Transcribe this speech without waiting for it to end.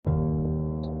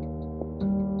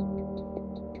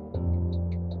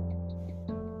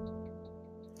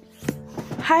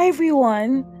Hi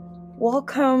everyone,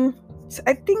 welcome.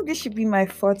 I think this should be my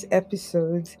fourth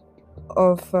episode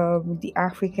of the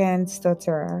African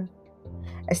Stutterer.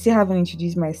 I still haven't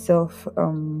introduced myself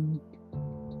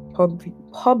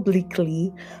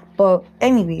publicly, but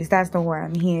anyways, that's not why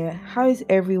I'm here. How is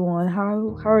everyone?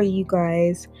 How are you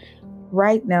guys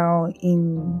right now?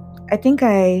 I think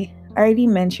I already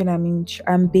mentioned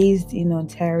I'm based in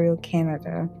Ontario,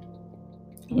 Canada,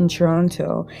 in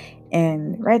Toronto,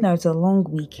 and right now it's a long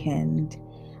weekend.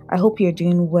 I hope you're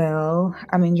doing well.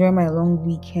 I'm enjoying my long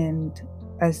weekend.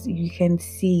 As you can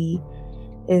see,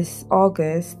 it's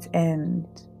August, and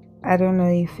I don't know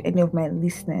if any of my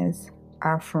listeners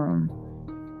are from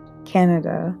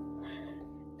Canada.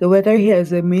 The weather here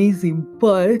is amazing,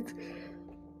 but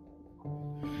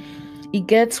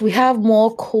we have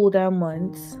more colder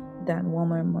months than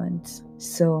warmer months.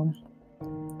 So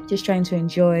just trying to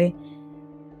enjoy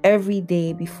every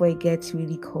day before it gets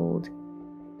really cold.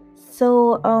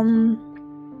 So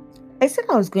I said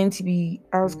I was going to be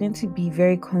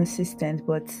very consistent,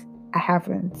 but I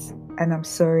haven't, and I'm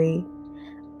sorry.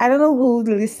 I don't know who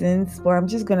listens, but I'm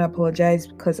just gonna apologize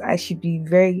because I should be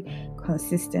very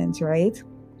consistent, right?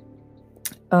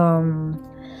 Um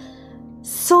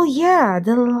so yeah,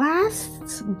 the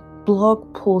last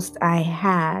blog post I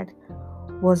had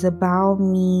was about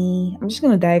me. I'm just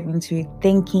gonna dive into it,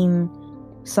 thanking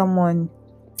someone.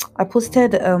 I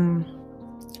posted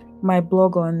my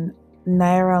blog on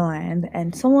Nairaland,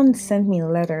 and someone sent me a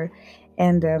letter.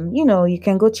 And you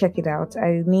can go check it out.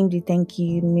 I named it "Thank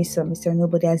You, Mr.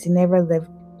 Nobody," as he never left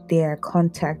their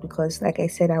contact because, like I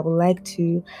said, I would like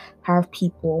to have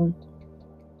people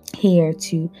here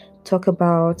to talk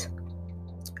about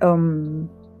um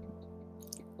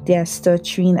their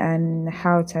stuttering and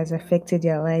how it has affected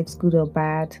their lives, good or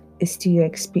bad. It's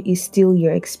still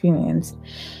your experience.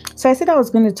 So I said I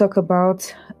was going to talk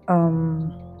about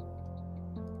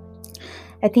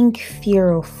I think fear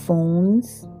of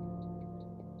phones,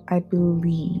 I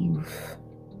believe.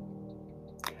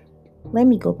 Let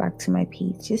me go back to my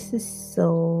page. This is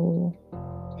so.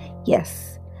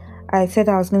 Yes, I said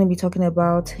I was going to be talking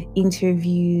about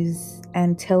interviews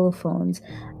and telephones.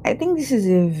 I think this is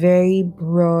a very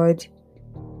broad.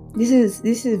 This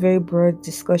is a very broad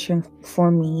discussion for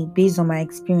me based on my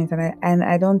experience, and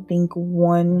I don't think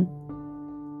one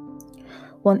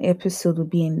episode would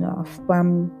be enough. But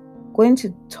I'm going to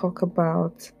talk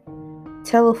about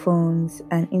telephones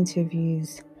and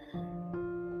interviews.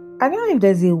 I don't know if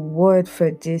there's a word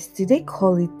for this. Do they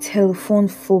call it telephone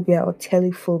phobia or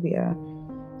telephobia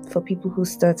for people who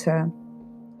stutter?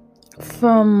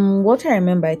 From what I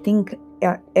remember, I think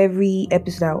every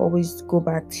episode I always go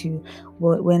back to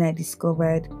when I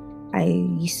discovered I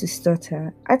used to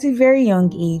stutter at a very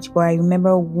young age, but I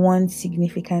remember one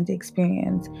significant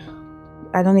experience.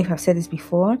 I don't know if I've said this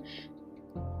before.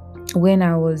 When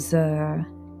I was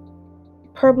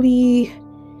probably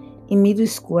in middle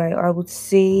school, I would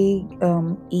say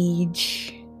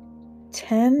age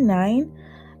 10, 9,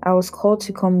 I was called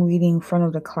to come reading in front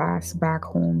of the class back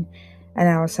home. And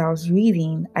as I was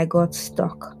reading, I got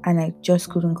stuck and I just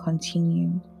couldn't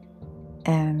continue.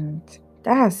 And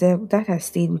that has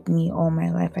stayed with me all my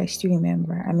life. I still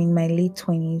remember. I'm in my late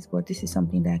 20s, but this is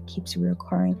something that keeps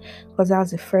reoccurring because that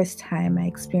was the first time I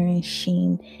experienced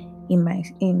shame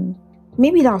in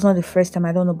maybe that was not the first time,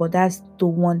 I don't know, but that's the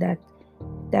one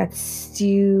that's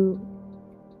still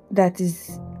that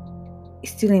is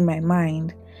still in my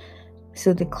mind.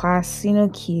 So the class,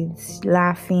 kids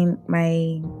laughing.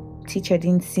 My teacher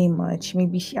didn't say much.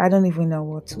 Maybe I don't even know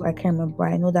what to. I can't remember.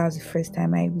 I know that was the first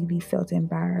time I really felt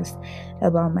embarrassed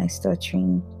about my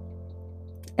stuttering.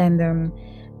 And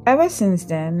ever since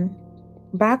then,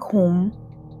 back home,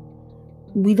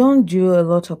 we don't do a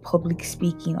lot of public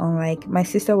speaking. Unlike my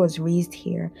sister was raised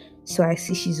here, so I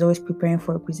see she's always preparing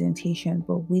for a presentation,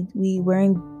 but we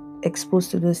weren't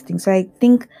exposed to those things. So I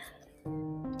think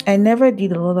I never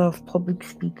did a lot of public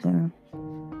speaking.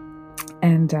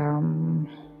 And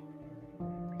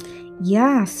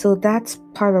yeah, so that's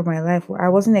part of my life where I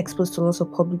wasn't exposed to lots of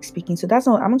public speaking. So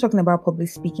I'm not talking about public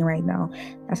speaking right now.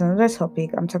 That's another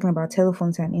topic. I'm talking about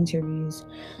telephones and interviews.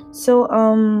 So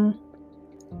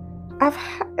I've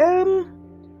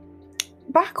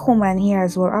back home and here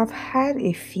as well, I've had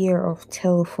a fear of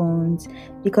telephones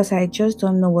because I just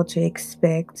don't know what to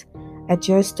expect. I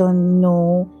just don't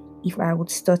know if I would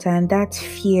stutter, and that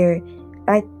fear,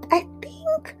 I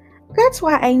think that's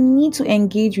why I need to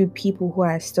engage with people who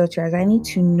are stutterers. I need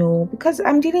to know because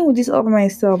I'm dealing with this all by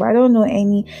myself. I don't know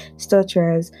any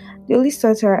stutterers. The only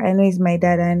stutterer I know is my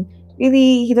dad, and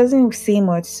really he doesn't say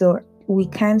much, so we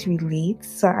can't relate.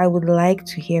 So I would like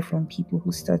to hear from people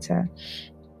who stutter.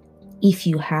 if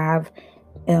you have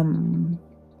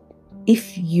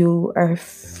if you are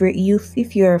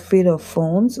if you're afraid of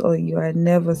phones, or you are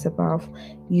nervous about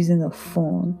using a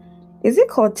phone. Is it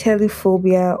called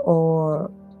telephobia or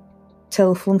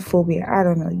telephone phobia? I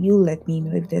don't know. You let me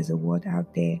know if there's a word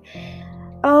out there.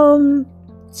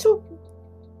 So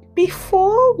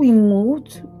before we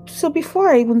moved, so before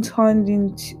I even turned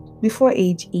into, before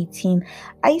age 18,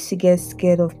 I used to get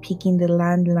scared of picking the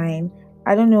landline.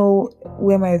 I don't know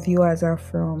where my viewers are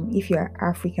from. If you're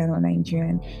African or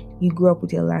Nigerian, you grew up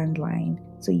with a landline.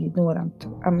 So you know what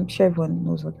I'm sure everyone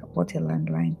knows what a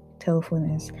landline telephone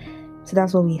is. So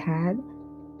that's what we had.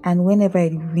 And whenever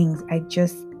it rings, I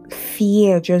just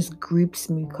fear just grips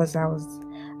me because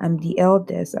I'm the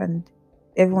eldest, and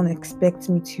everyone expects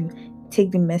me to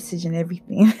take the message and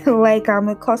everything. Like I'm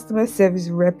a customer service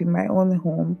rep in my own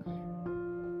home.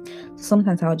 So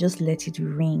sometimes I'll just let it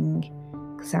ring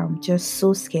because I'm just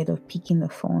so scared of picking the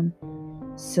phone.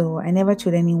 So I never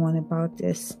told anyone about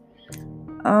this.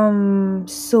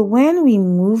 So when we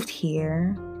moved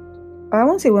here, I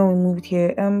won't say when we moved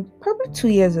here, probably 2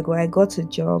 years ago, I got a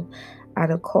job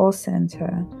at a call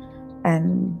center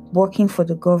and working for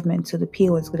the government. So the pay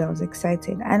was good. I was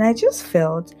excited. And I just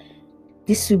felt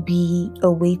this would be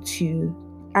a way to,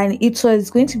 and it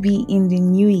was going to be in the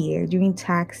new year during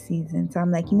tax season. So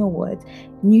I'm like, you know what?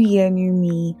 New year, new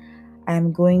me.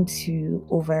 I'm going to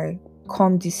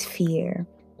overcome this fear.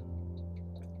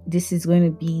 This is going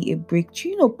to be a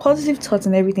breakthrough, positive thoughts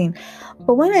and everything.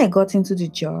 But when I got into the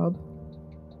job,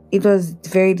 it was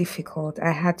very difficult.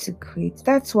 I had to create.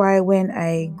 That's why when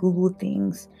I Google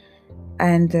things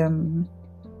and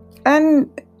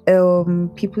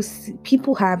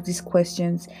people have these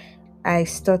questions. I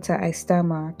stutter, I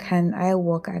stammer. Can I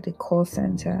work at a call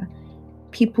center?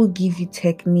 People give you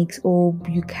techniques. Oh,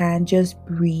 you can just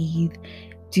breathe,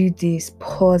 do this,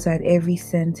 pause at every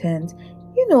sentence.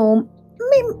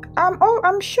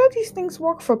 I'm sure these things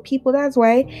work for people. That's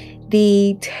why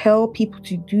they tell people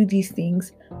to do these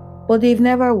things, but they've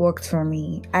never worked for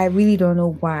me. I really don't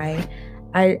know why.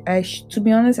 To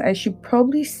be honest, I should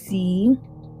probably see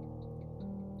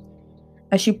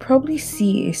a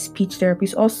speech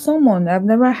therapist or someone. I've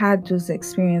never had those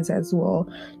experience as well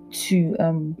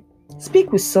to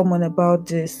speak with someone about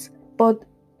this, but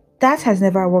that has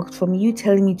never worked for me. You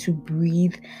telling me to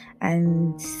breathe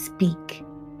and speak,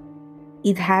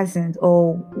 it hasn't.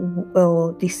 Or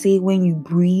well, they say when you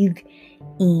breathe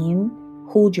in,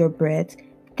 hold your breath,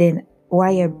 then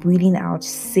while you're breathing out,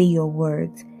 say your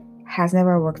words. Has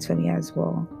never worked for me as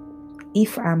well.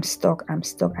 If I'm stuck, I'm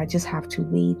stuck. I just have to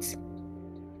wait.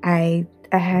 I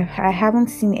haven't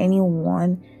seen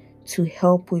anyone to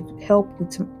help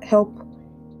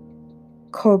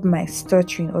curb my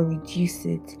stuttering or reduce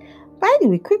it. By the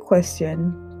way, quick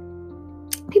question.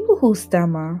 People who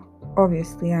stammer,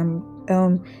 obviously,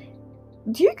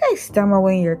 do you guys stammer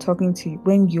when you are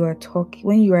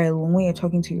alone, when you're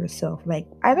talking to yourself? Like,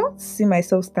 I don't see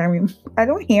myself stammering. I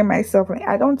don't hear myself.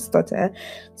 I don't stutter.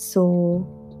 So,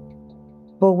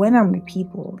 but when I'm with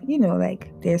people,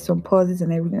 like there's some pauses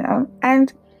and everything.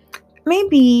 And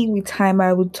maybe with time,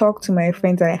 I would talk to my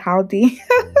friends like how do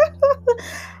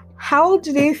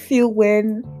they feel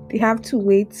when they have to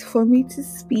wait for me to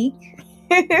speak?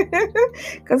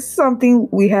 Because something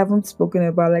we haven't spoken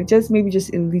about, like just a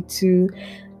little.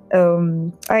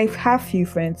 I have few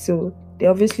friends, so they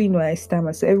obviously know I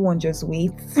stammer, so everyone just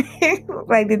waits.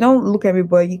 Like they don't look at me,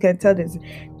 but you can tell this,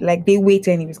 like they wait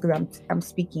anyways because I'm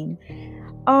speaking.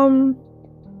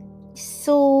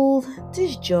 So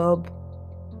this job,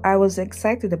 I was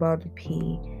excited about the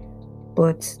pay,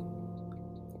 but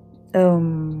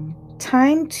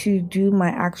time to do my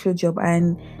actual job,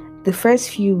 and the first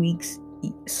few weeks,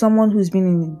 someone who's been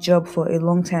in the job for a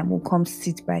long time will come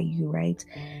sit by you, right?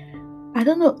 I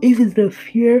don't know if it's the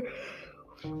fear.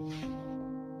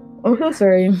 I'm so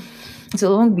sorry. It's a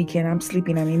long weekend. I'm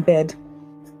sleeping. I'm in bed.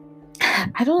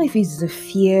 I don't know if it's the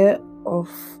fear of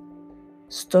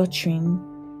stuttering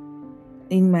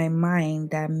in my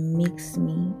mind that makes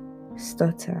me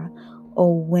stutter,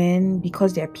 or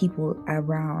because there are people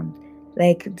around,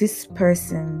 like this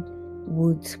person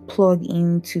would plug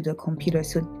into the computer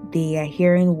so they are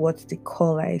hearing what the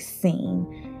caller is saying,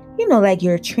 like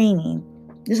you're training.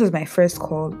 This was my first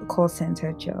call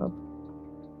center job.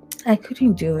 I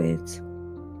couldn't do it.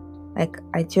 Like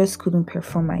I just couldn't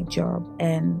perform my job,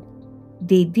 and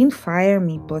they didn't fire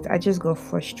me, but I just got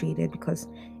frustrated because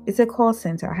it's a call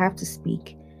center. I have to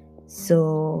speak.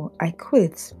 So I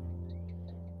quit.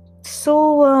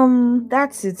 So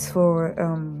that's it for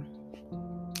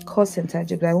call center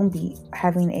job. I won't be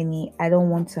having any. I don't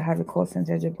want to have a call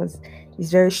center job because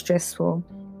it's very stressful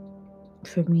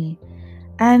for me.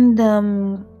 And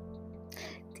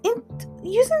in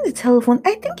using the telephone,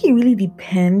 I think it really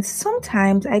depends.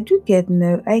 Sometimes I do get I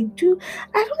don't know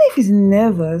if it's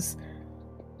nervous,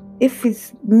 if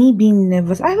it's me being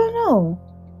nervous, I don't know.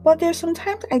 But there's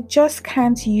sometimes I just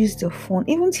can't use the phone.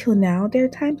 Even till now, there are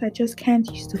times I just can't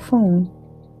use the phone.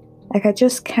 Like I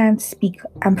just can't speak.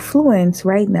 I'm fluent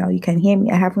right now. You can hear me.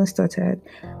 I haven't stuttered.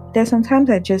 There's sometimes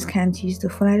I just can't use the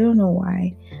phone. I don't know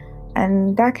why.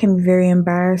 And that can be very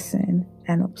embarrassing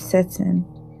and upsetting.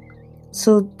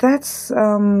 So that's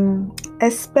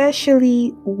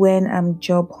especially when I'm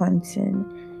job hunting.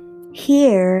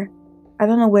 Here, I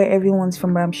don't know where everyone's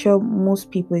from, but I'm sure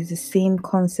most people is the same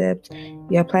concept.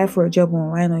 You apply for a job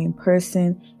online or in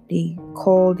person, they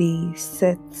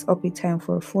set up a time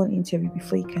for a phone interview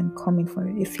before you can come in for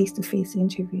a face-to-face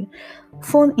interview.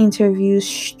 Phone interviews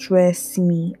stress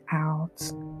me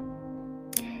out.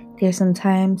 There's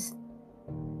sometimes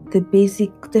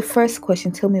the first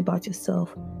question, tell me about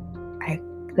yourself.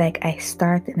 I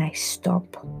start and I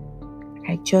stop.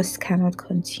 I just cannot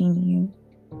continue.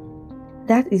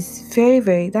 That has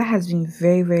been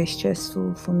very, very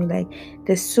stressful for me. Like,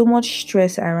 there's so much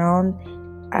stress around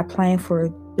applying for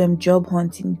job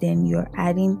hunting, then you're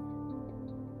adding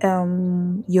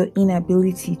your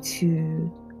inability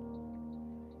to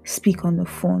speak on the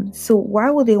phone. So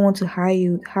why would they want to hire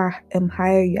you? I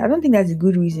don't think that's a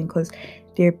good reason, because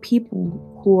there are people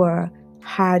who are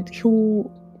hard who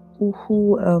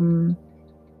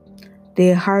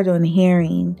they're hard on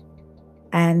hearing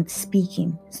and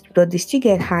speaking, but they still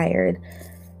get hired.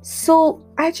 So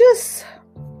I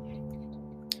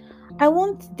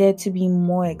want there to be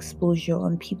more exposure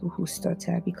on people who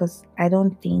stutter, because I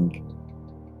don't think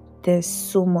there's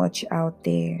so much out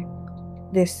there.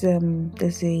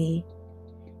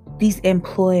 These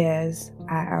employers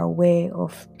are aware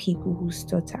of people who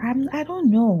stutter. I don't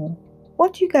know.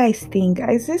 What do you guys think?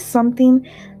 Is this something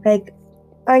like,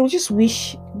 I just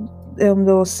wish there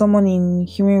was someone in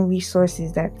human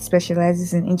resources that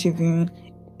specializes in interviewing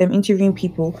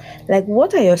people. Like,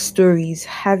 what are your stories?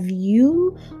 Have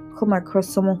you come across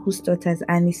someone who stutters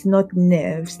and it's not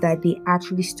nerves that they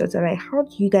actually stutter? Like, how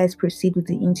do you guys proceed with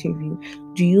the interview?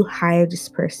 Do you hire this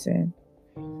person?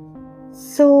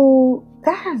 So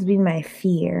that has been my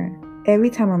fear. Every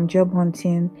time I'm job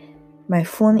hunting, my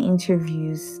phone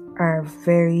interviews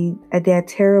they're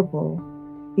terrible,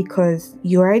 because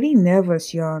you're already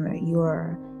nervous.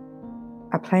 You're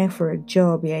applying for a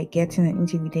job, you're getting an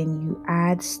interview, then you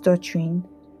add stuttering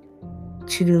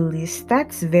to the list.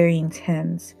 That's very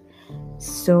intense.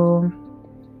 So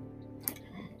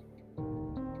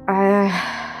I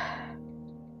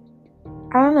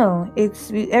don't know.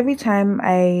 It's every time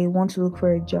I want to look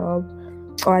for a job,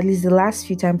 or at least the last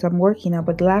few times I'm working now,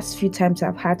 but the last few times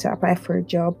I've had to apply for a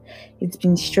job, it's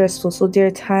been stressful. So there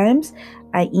are times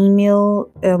I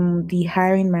email the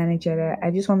hiring manager that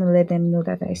I just want to let them know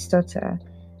that I stutter,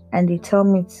 and they tell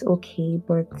me it's okay,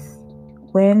 but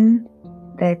when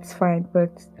that's fine.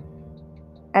 But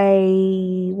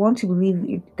I want to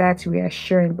believe that's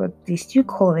reassuring, but they still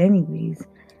call anyways.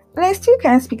 And I still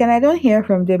can't speak, and I don't hear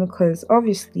from them, because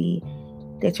obviously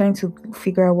they're trying to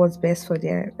figure out what's best for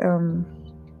their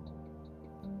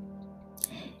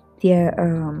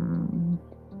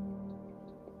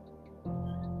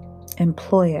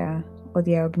employer or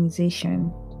their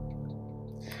organization.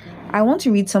 I want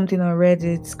to read something on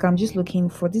Reddit. I'm just looking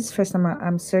for this. First time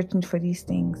I'm searching for these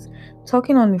things.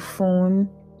 Talking on the phone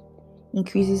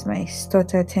increases my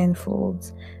stutter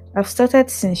tenfold. I've stuttered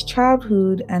since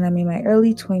childhood and I'm in my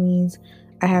early 20s.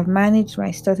 I have managed my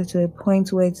stutter to a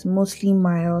point where it's mostly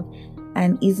mild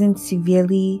and isn't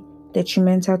severely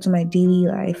detrimental to my daily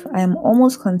life. I am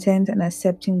almost content and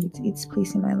accepting with its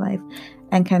place in my life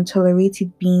and can tolerate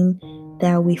it being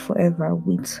that way forever,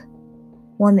 with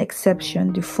one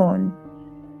exception, the phone.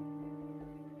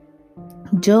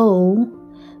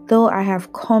 Though I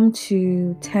have come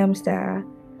to terms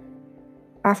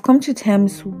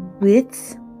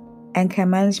with and can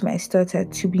manage my stutter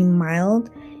to be mild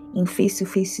in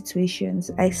face-to-face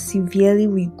situations, I severely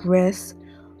regress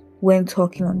when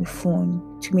talking on the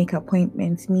phone to make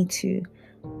appointments. Me too.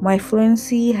 My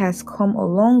fluency has come a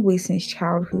long way since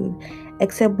childhood,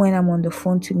 except when I'm on the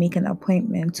phone to make an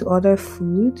appointment to order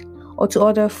food.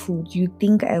 You'd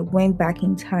think I went back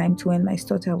in time to when my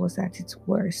stutter was at its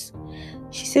worst.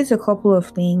 She says a couple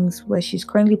of things where she's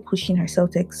currently pushing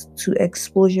herself to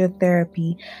exposure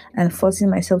therapy and forcing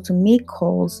myself to make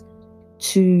calls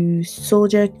to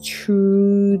soldier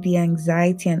through the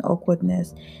anxiety and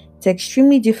awkwardness. It's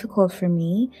extremely difficult for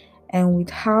me, And with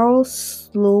how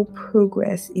slow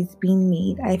progress is being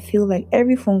made, I feel like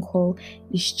every phone call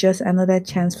is just another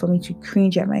chance for me to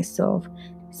cringe at myself.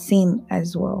 Same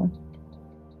as well.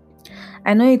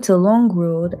 I know it's a long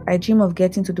road. I dream of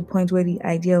getting to the point where the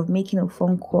idea of making a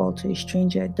phone call to a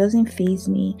stranger doesn't faze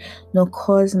me nor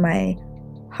cause my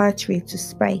heart rate to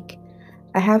spike.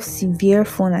 I have severe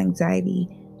phone anxiety,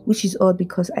 which is odd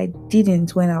because I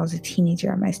didn't when I was a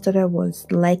teenager. My stutter was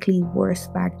likely worse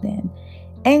back then.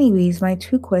 Anyways, my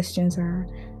two questions are: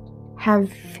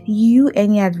 have you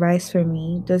any advice for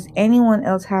me? Does anyone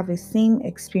else have the same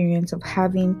experience of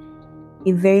having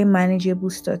a very manageable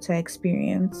stutter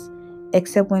experience,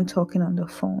 except when talking on the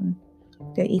phone?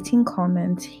 There are 18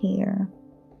 comments here.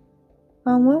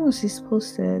 When was this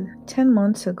posted? 10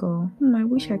 months ago. I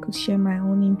wish I could share my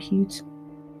own input.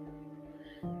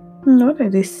 What are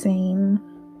they saying?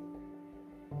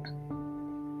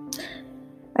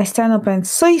 I stand up and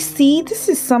so you see, this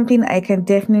is something I can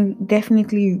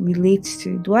definitely relate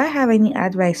to. Do I have any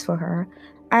advice for her?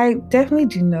 I definitely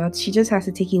do not. She just has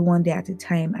to take it one day at a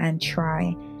time and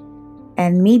try,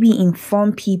 and maybe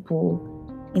inform people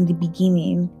in the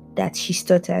beginning that she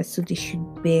stutters so they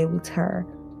should bear with her.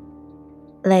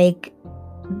 Like,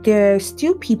 there are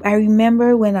still people. I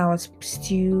remember when I was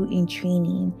still in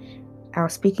training, I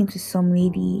was speaking to some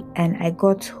lady and I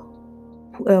got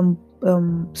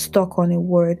stuck on a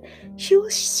word.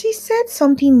 She said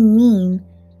something mean,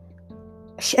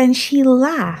 and she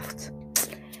laughed.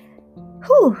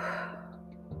 Whew.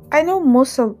 I know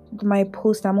most of my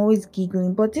posts I'm always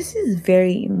giggling, but this is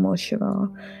very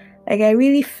emotional. Like, I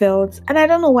really felt, and I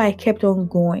don't know why I kept on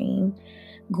going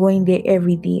there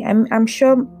every day. I'm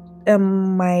sure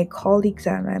my colleagues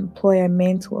and my employer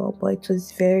meant well, but it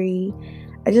was very,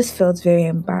 I just felt very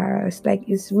embarrassed. Like,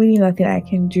 it's really nothing I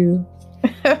can do.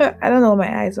 I don't know,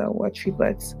 my eyes are watery,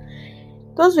 but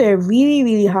those were really,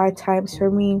 really hard times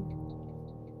for me.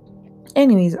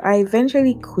 Anyways, I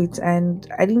eventually quit and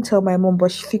I didn't tell my mom,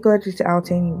 but she figured it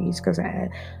out anyways because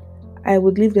I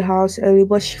would leave the house early,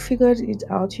 but she figured it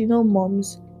out. You know,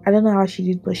 moms, I don't know how she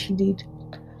did, but she did.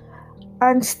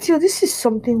 And still, this is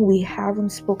something we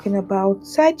haven't spoken about.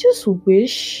 So I just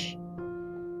wish,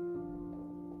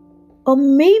 or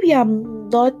maybe I'm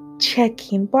not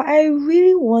checking, but I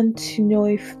really want to know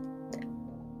if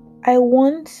I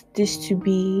want this to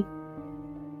be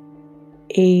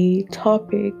a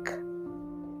topic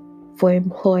for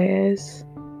employers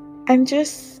and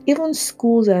just even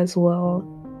schools as well.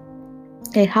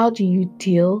 Like, how do you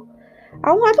deal? I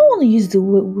don't want to use the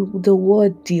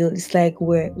word deal. It's like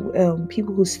where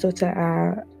people who stutter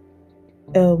are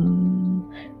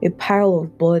a pile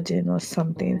of burden or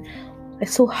something.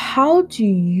 So how do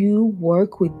you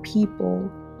work with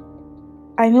people?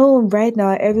 I know right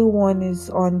now everyone is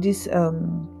on this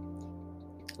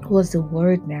what's the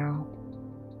word now?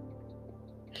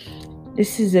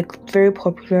 This is a very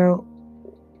popular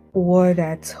word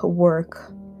at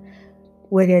work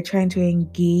where they're trying to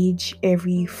engage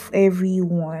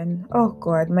everyone. Oh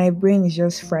God, my brain is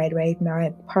just fried right now.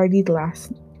 I partied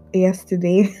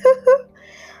yesterday.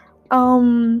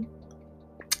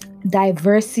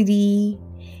 Diversity,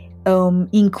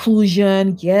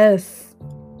 inclusion, yes,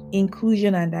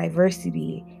 inclusion and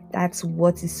diversity. That's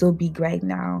what is so big right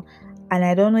now. And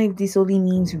I don't know if this only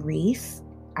means race.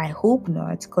 I hope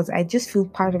not, because I just feel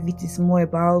part of it is more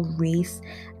about race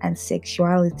and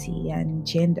sexuality and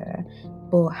gender.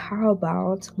 But how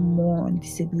about more on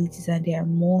disabilities? And there are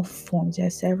more forms, there are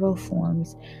several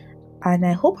forms. And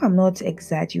I hope I'm not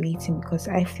exaggerating because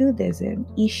I feel there's an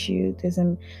issue.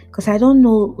 Because I don't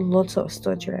know lots of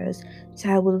stutterers. So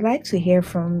I would like to hear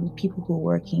from people who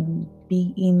work in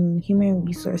human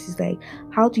resources. Like,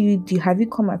 how do you have you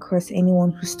come across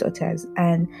anyone who stutters,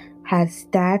 and has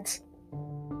that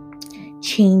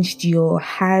changed your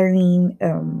hiring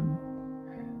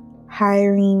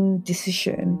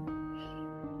decision?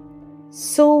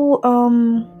 So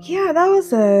yeah, that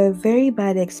was a very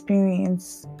bad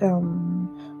experience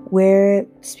where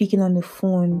speaking on the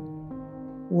phone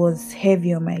was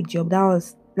heavy on my job.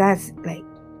 That's like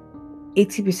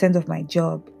 80% of my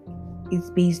job is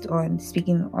based on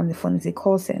speaking on the phone. It's a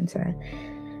call center.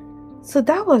 So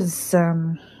that was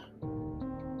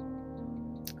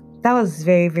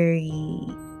very, very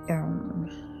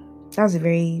that was a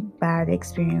very bad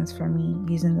experience for me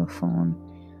using the phone.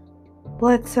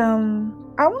 But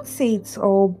I won't say it's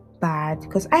all bad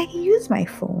because I can use my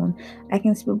phone. I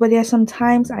can speak, but there are some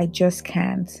times I just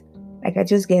can't. Like, I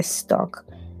just get stuck.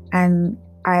 And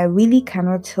I really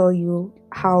cannot tell you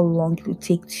how long it will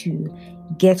take to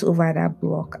get over that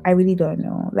block. I really don't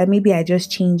know. Like, maybe I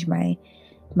just change my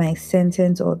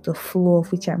sentence or the flow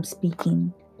of which I'm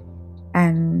speaking.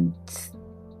 And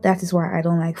that is why I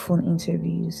don't like phone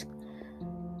interviews.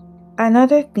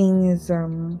 Another thing is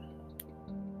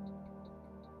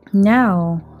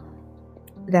now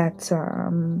that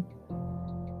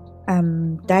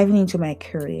I'm diving into my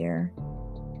career,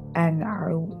 and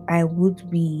I would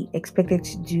be expected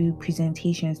to do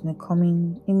presentations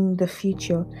in the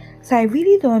future. So I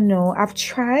really don't know. I've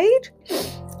tried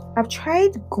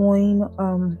going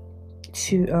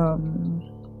to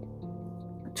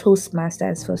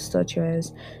Toastmasters for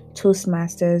stutterers,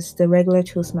 Toastmasters, the regular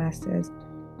Toastmasters.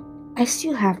 I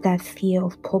still have that fear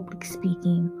of public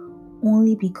speaking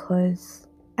only because,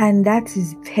 and that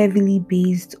is heavily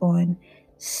based on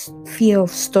fear of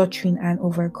stuttering and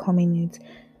overcoming it.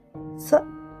 So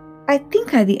I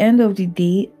think at the end of the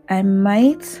day, I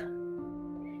might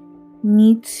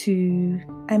need to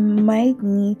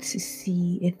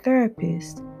see a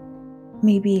therapist,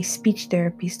 maybe a speech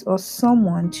therapist or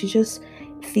someone to just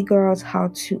figure out how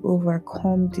to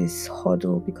overcome this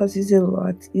hurdle, because it's a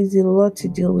lot. It's a lot to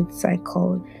deal with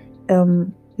psychology.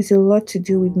 It's a lot to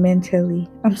do with mentally.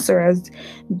 I'm sorry,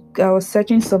 I was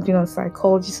searching something on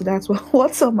psychology, so that's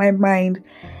what's on my mind.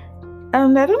 I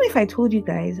don't know if I told you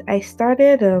guys, I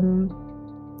started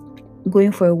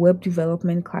going for a web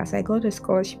development class. I got a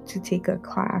scholarship to take a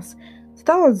class.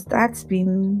 So that's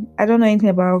been, I don't know anything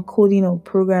about coding or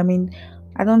programming.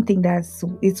 I don't think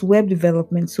it's web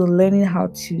development. So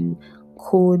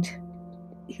code,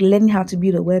 learning how to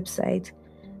build a website.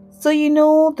 So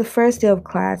the first day of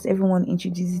class, everyone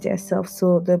introduces themselves.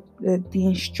 So the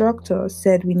instructor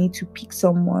said we need to pick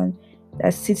someone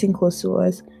that's sitting close to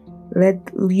us.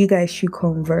 Let you guys should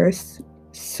converse.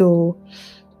 So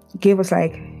gave us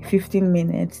like 15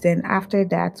 minutes. Then after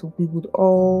that, we would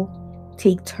all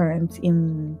take turns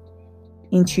in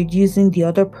introducing the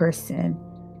other person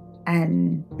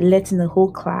and letting the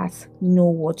whole class know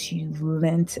what you've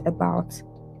learned about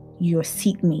your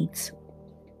seatmates.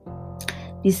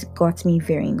 This got me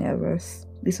very nervous.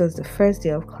 This was the first day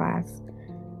of class.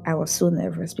 I was so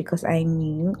nervous because I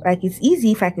knew, like, it's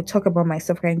easy if I could talk about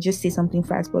myself, I can just say something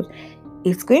fast, but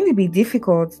it's going to be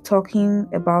difficult talking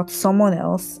about someone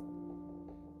else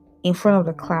in front of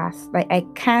the class. Like, I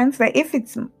can't, like, if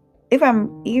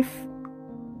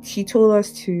she told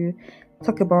us to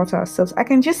talk about ourselves, I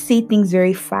can just say things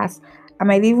very fast. I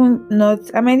might even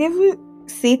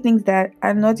say things that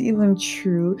are not even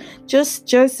true.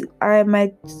 I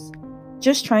might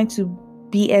just trying to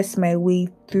BS my way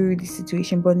through the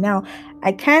situation. But now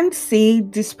I can't say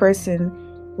this person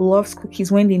loves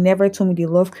cookies when they never told me they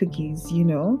love cookies.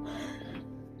 So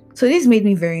this made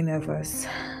me very nervous.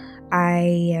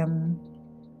 We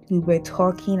were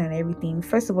talking and everything.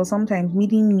 First of all, sometimes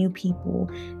meeting new people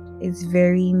is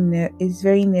very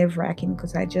nerve-wracking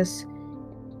because I just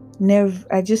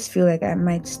feel like I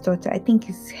might stutter. I think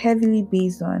it's heavily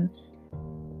based on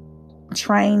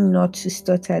trying not to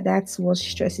stutter. That's what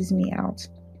stresses me out.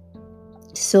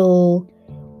 So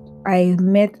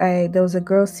there was a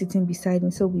girl sitting beside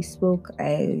me, so we spoke.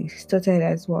 I stuttered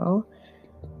as well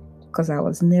because I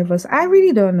was nervous. I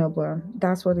really don't know, but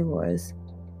that's what it was.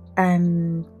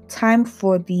 And time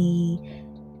for the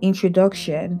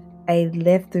introduction, I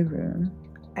left the room.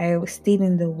 I stayed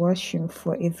in the washroom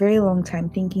for a very long time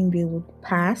thinking they would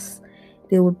pass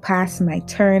my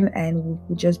turn and we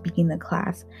would just begin the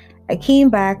class. I came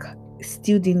back,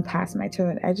 still didn't pass my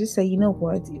turn. I just said, you know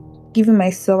what,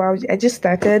 I just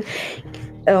started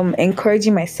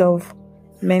encouraging myself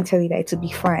mentally that to be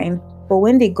fine. But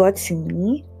when they got to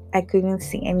me, I couldn't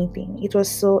say anything. It was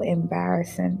so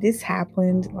embarrassing. This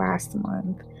happened last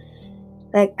month.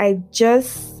 Like, I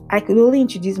could only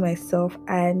introduce myself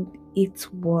and it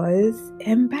was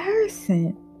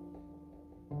embarrassing.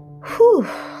 Whew.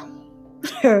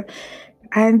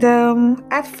 And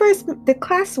at first the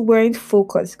class weren't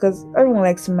focused because everyone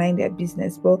likes to mind their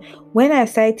business. But when I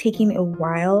started taking a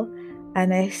while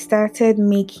and I started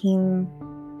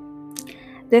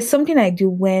there's something I do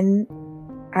when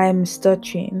I'm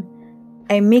stuttering.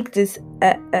 I make this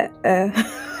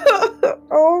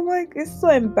oh my, it's so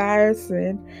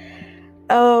embarrassing.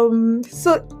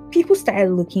 So people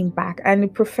started looking back and the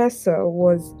professor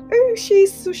was she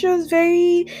was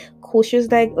very cool. She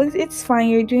was like, oh, it's fine,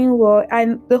 you're doing well.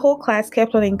 And the whole class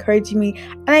kept on encouraging me.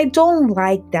 And I don't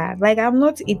like that. Like, I'm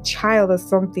not a child or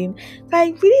something. So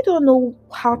I really don't know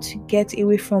how to get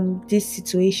away from these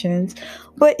situations.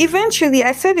 But eventually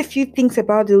I said a few things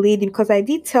about the lady because I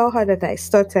did tell her that I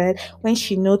stuttered. When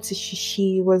she noticed,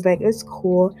 she was like, it's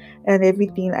cool and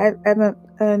everything. I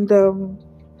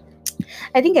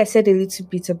think I said a little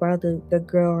bit about the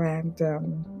girl and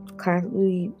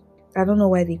I don't know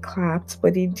why they clapped,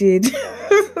 but they did.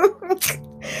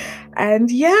 And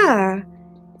yeah,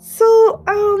 so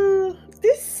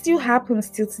this still happens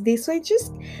till today. So it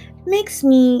just makes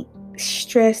me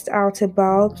stressed out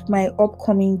about my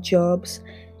upcoming jobs.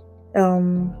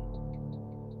 Um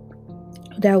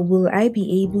that will I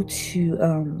be able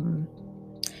to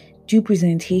do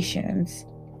presentations,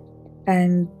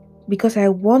 and because I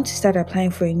want to start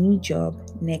applying for a new job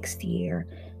next year.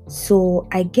 So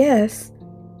I guess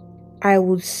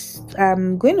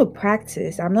I'm going to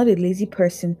practice. I'm not a lazy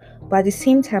person, but at the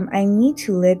same time, I need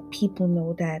to let people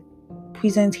know that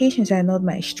presentations are not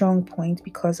my strong point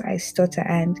because I stutter,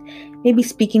 and maybe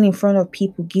speaking in front of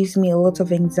people gives me a lot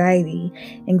of anxiety,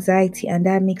 and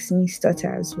that makes me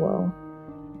stutter as well.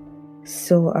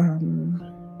 So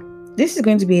this is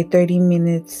going to be a 30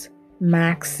 minutes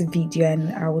max video,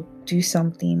 and I will do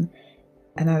something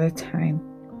another time.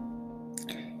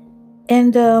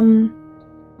 And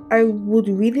I would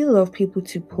really love people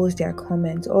to post their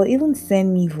comments or even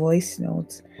send me voice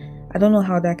notes. I don't know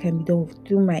how that can be done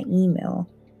through my email.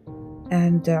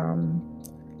 And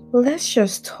let's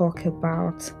just talk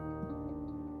about,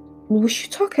 we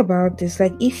should talk about this.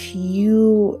 Like if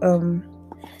you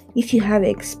have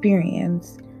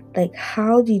experience, like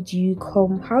how did you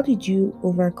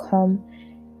overcome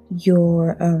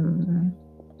your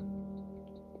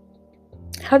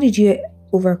how did you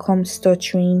overcome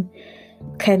stuttering?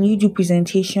 Can you do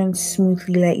presentations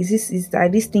smoothly? Like are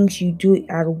these things you do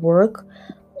at work,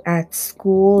 at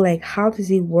school? Like how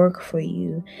does it work for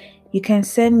you? You can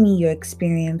send me your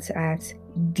experience at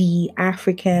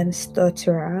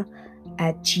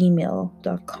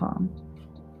theafricanstutterer@gmail.com.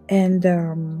 And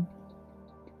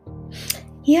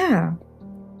yeah,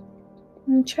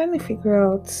 I'm trying to figure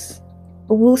out.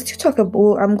 We'll still talk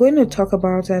about. I'm going to talk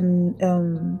about in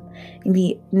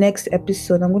the next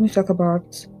episode. I'm going to talk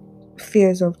about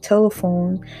fears of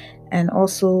telephone, and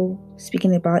also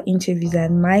speaking about interviews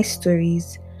and my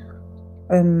stories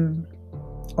on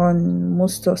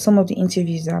some of the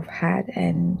interviews I've had.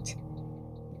 And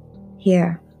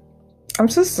yeah, I'm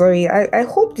so sorry. I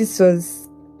hope this was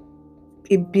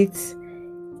a bit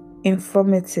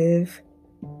informative,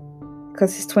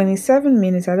 because it's 27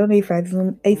 minutes. I don't know if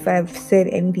I've said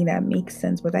anything that makes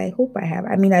sense, but I hope I have.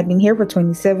 I mean, I've been here for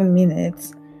 27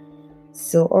 minutes,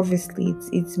 so obviously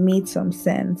it's made some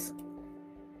sense.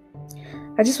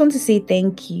 I just want to say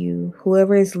thank you,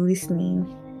 whoever is listening,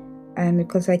 and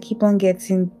because I keep on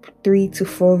getting 3 to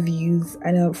 4 views,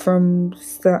 I know from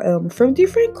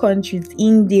different countries,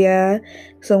 India,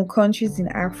 some countries in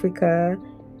Africa,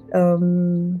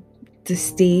 the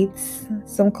States,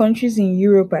 some countries in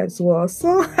Europe as well.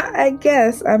 So I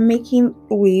guess I'm making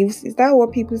waves. Is that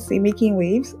what people say, making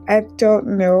waves? I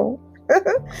don't know.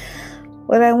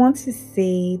 But I want to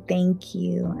say thank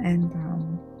you, and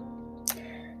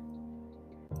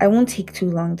I won't take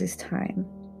too long this time.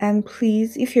 And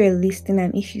please, if you're listening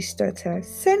and if you stutter,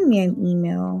 send me an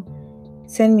email,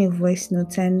 send me a voice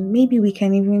note, and maybe we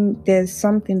can even, there's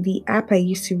something, the app I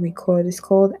used to record is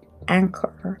called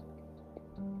Anchor.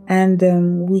 And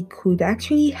we could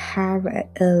actually have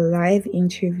a live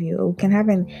interview. We can have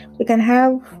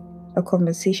a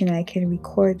conversation. I can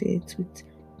record it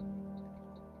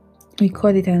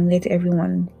and let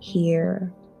everyone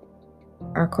hear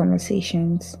our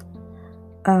conversations.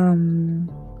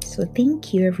 So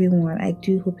thank you, everyone. I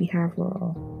do hope you have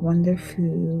a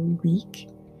wonderful week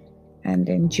and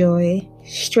enjoy,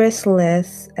 stress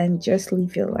less, and just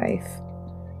live your life.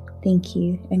 Thank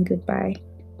you and goodbye.